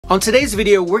On today's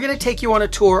video, we're going to take you on a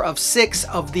tour of 6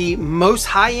 of the most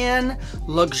high-end,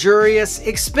 luxurious,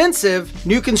 expensive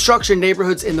new construction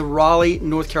neighborhoods in the Raleigh,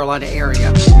 North Carolina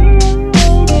area.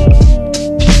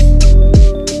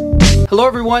 Hello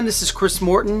everyone, this is Chris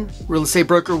Morton, real estate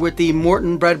broker with the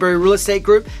Morton Bradbury Real Estate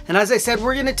Group. And as I said,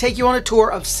 we're going to take you on a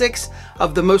tour of 6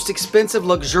 of the most expensive,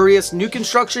 luxurious new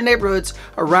construction neighborhoods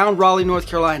around Raleigh, North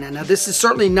Carolina. Now, this is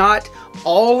certainly not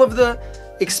all of the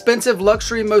expensive,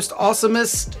 luxury, most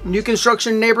awesomest new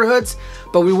construction neighborhoods,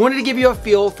 but we wanted to give you a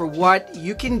feel for what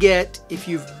you can get if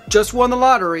you've just won the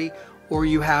lottery or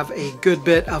you have a good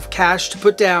bit of cash to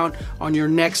put down on your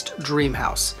next dream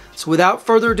house. So without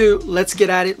further ado, let's get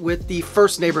at it with the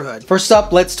first neighborhood. First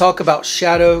up, let's talk about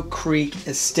Shadow Creek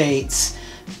Estates.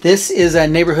 This is a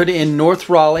neighborhood in North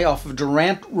Raleigh off of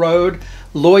Durant Road.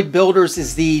 Lloyd Builders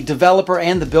is the developer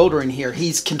and the builder in here.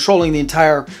 He's controlling the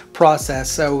entire process,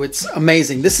 so it's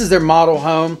amazing. This is their model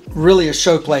home, really a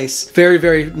showplace. Very,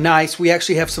 very nice. We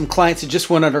actually have some clients that just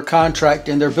went under contract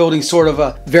and they're building sort of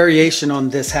a variation on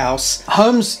this house.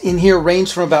 Homes in here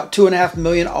range from about $2.5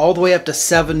 million all the way up to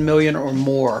 $7 million or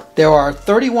more. There are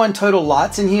 31 total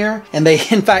lots in here, and they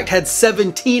in fact had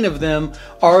 17 of them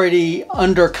already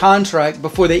under contract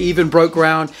before they even broke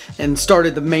ground and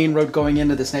started the main road going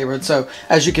into this neighborhood. So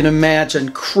as you can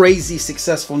imagine, crazy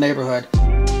successful neighborhood.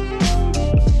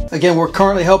 Again, we're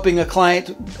currently helping a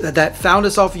client that found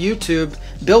us off YouTube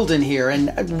build in here,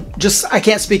 and I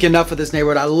can't speak enough of this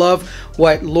neighborhood. I love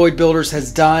what Lloyd Builders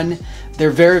has done. They're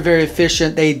very, very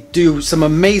efficient. They do some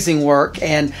amazing work,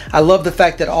 and I love the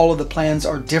fact that all of the plans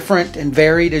are different and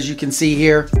varied, as you can see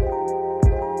here.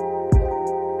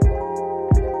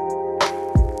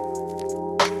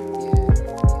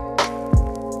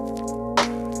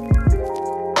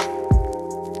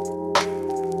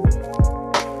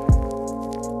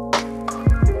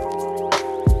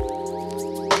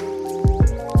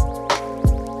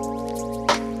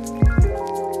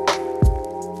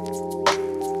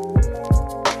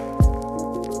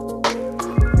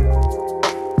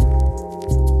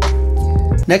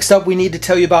 Next up, we need to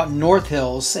tell you about North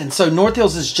Hills. And so North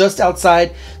Hills is just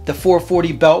outside the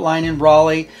 440 Beltline in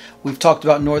Raleigh. We've talked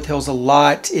about North Hills a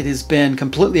lot. It has been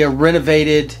completely a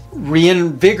reinvigorated,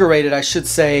 I should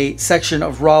say, section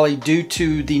of Raleigh due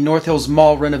to the North Hills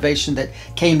Mall renovation that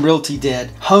Kane Realty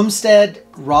did. Homestead,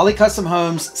 Raleigh Custom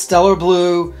Homes, Stellar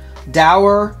Blue,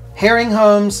 Dower, Herring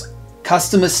Homes,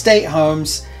 Custom Estate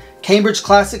Homes, Cambridge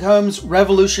Classic Homes,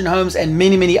 Revolution Homes, and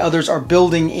many, many others are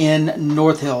building in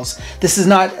North Hills. This is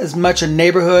not as much a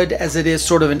neighborhood as it is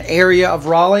sort of an area of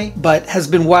Raleigh, but has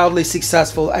been wildly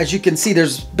successful. As you can see,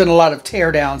 there's been a lot of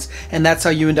tear downs, and that's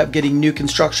how you end up getting new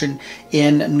construction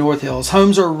in North Hills.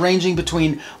 Homes are ranging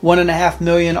between $1.5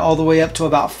 million all the way up to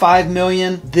about $5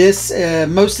 million.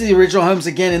 Most of the original homes,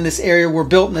 again, in this area were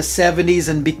built in the 70s,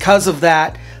 and because of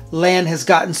that, land has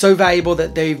gotten so valuable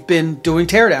that they've been doing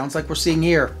teardowns like we're seeing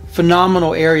here.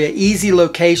 Phenomenal area, easy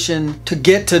location to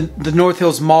get to the North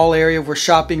Hills Mall area where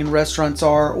shopping and restaurants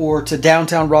are, or to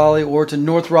downtown Raleigh, or to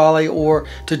North Raleigh, or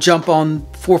to jump on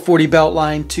 440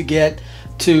 Beltline to get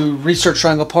to Research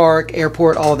Triangle Park,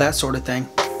 airport, all of that sort of thing.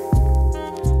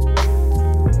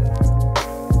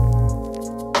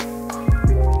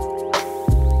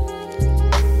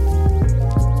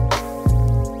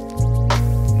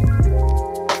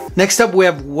 Next up, we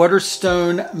have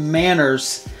Waterstone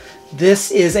Manors.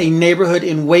 This is a neighborhood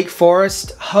in Wake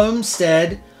Forest.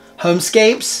 Homestead,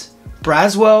 Homescapes,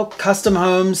 Braswell Custom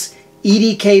Homes,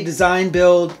 EDK Design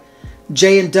Build,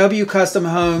 J&W Custom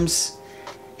Homes,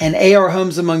 and AR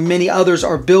Homes, among many others,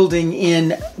 are building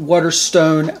in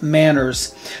Waterstone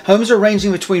Manors. Homes are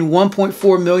ranging between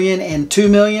 $1.4 million and $2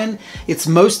 million. It's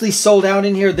mostly sold out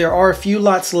in here. There are a few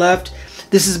lots left.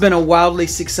 This has been a wildly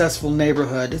successful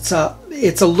neighborhood. It's a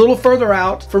little further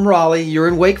out from Raleigh. You're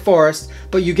in Wake Forest,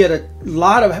 but you get a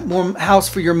lot of more house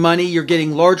for your money. You're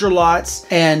getting larger lots,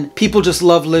 and people just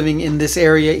love living in this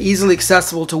area. Easily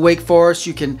accessible to Wake Forest.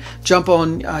 You can jump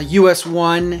on US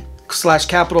 1 /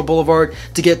 Capitol Boulevard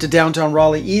to get to downtown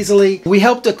Raleigh easily. We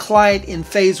helped a client in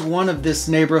phase 1 of this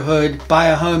neighborhood buy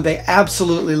a home. They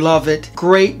absolutely love it.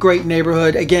 Great, great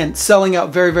neighborhood. Again, selling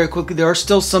out very, very quickly. There are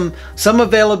still some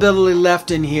availability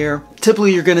left in here.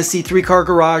 Typically, you're going to see 3-car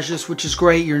garages, which is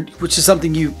great, which is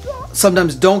something you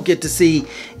sometimes don't get to see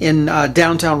in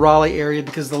downtown Raleigh area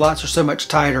because the lots are so much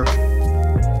tighter.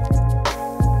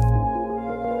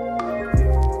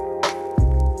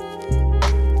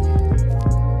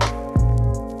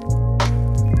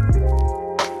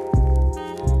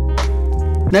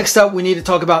 Next up, we need to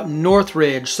talk about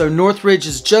Northridge. So Northridge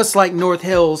is just like North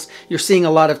Hills. You're seeing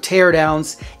a lot of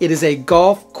teardowns. It is a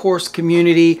golf course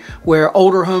community where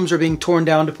older homes are being torn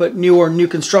down to put new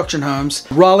construction homes.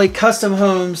 Raleigh Custom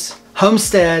Homes,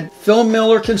 Homestead, Phil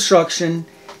Miller Construction,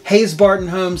 Hayes Barton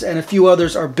Homes, and a few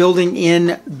others are building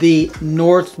in the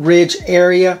Northridge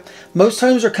area. Most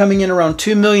homes are coming in around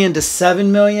 $2 million to $7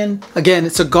 million. Again,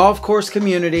 it's a golf course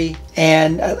community,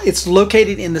 and it's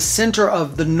located in the center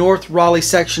of the North Raleigh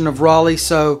section of Raleigh.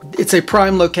 So it's a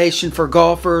prime location for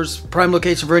golfers, prime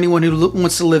location for anyone who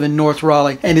wants to live in North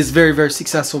Raleigh, and is very, very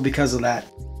successful because of that.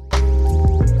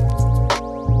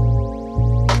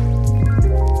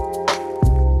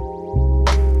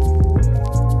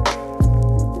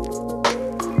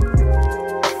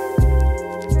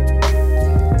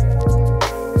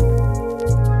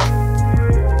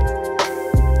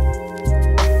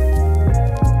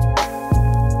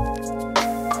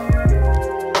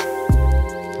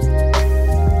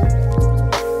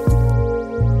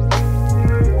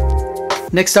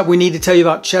 Next up, we need to tell you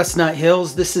about Chestnut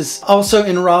Hills. This is also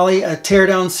in Raleigh, a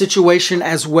teardown situation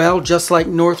as well, just like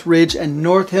Northridge and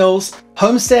North Hills.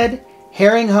 Homestead,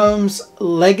 Herring Homes,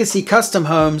 Legacy Custom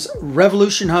Homes,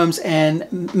 Revolution Homes,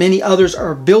 and many others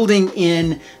are building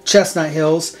in Chestnut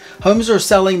Hills. Homes are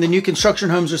selling, the new construction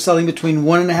homes are selling between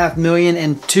 $1.5 million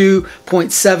and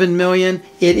 $2.7 million.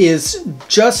 It is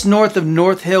just north of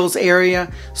North Hills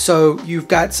area, so you've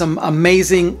got some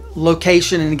amazing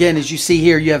location. And again, as you see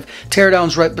here, you have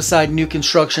teardowns right beside new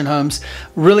construction homes.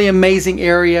 Really amazing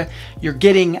area. You're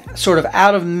getting sort of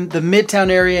out of the Midtown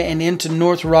area and into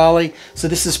North Raleigh. So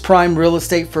this is prime real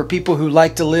estate for people who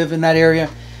like to live in that area,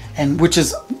 and which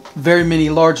is very many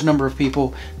large number of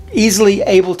people. Easily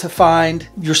able to find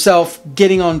yourself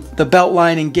getting on the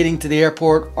Beltline and getting to the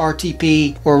airport,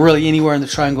 RTP, or really anywhere in the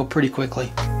triangle pretty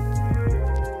quickly.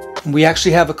 We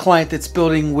actually have a client that's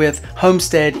building with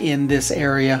Homestead in this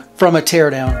area from a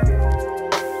teardown.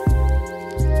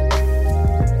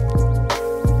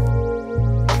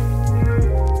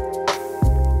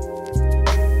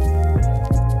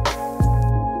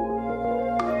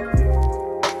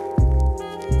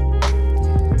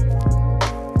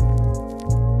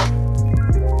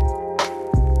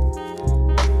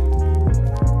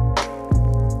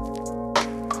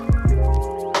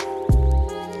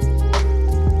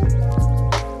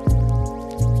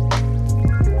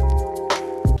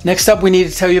 Next up, we need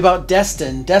to tell you about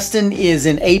Destin. Destin is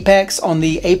in Apex on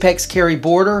the Apex-Cary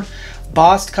border.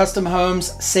 Boss Custom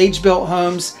Homes, Sage Built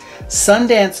Homes,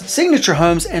 Sundance Signature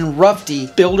Homes, and Rufty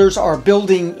builders are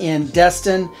building in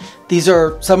Destin. These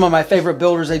are some of my favorite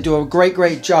builders. They do a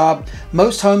great job.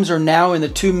 Most homes are now in the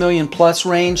 2 million plus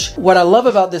range. What I love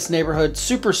about this neighborhood,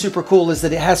 super cool, is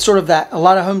that it has sort of that, a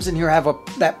lot of homes in here have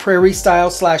that prairie style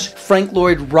 / Frank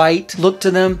Lloyd Wright look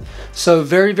to them. So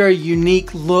very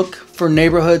unique look for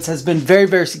neighborhoods. Has been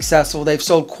very successful. They've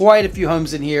sold quite a few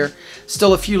homes in here.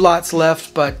 Still a few lots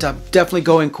left, but definitely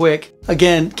going quick.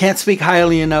 Again, can't speak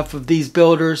highly enough of these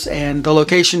builders, and the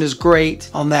location is great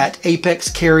on that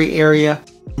Apex-Cary area,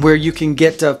 where you can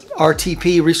get to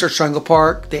RTP, Research Triangle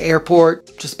Park, the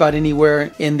airport, just about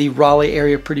anywhere in the Raleigh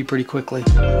area pretty quickly.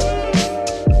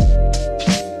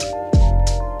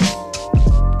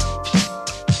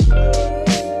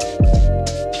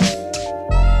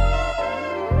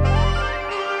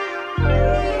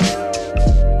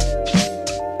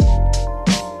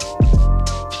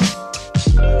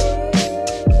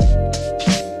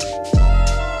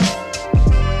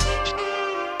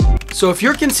 So if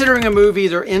you're considering a move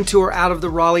either into or out of the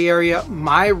Raleigh area,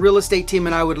 my real estate team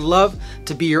and I would love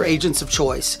to be your agents of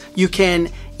choice. You can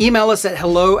email us at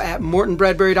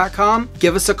hello@mortonbradbury.com,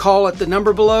 give us a call at the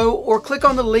number below, or click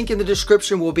on the link in the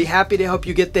description. We'll be happy to help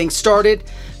you get things started.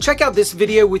 Check out this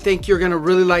video. We think you're gonna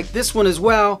really like this one as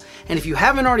well. And if you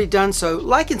haven't already done so,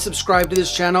 like and subscribe to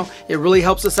this channel. It really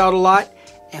helps us out a lot.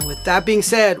 And with that being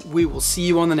said, we will see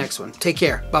you on the next one. Take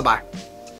care. Bye-bye.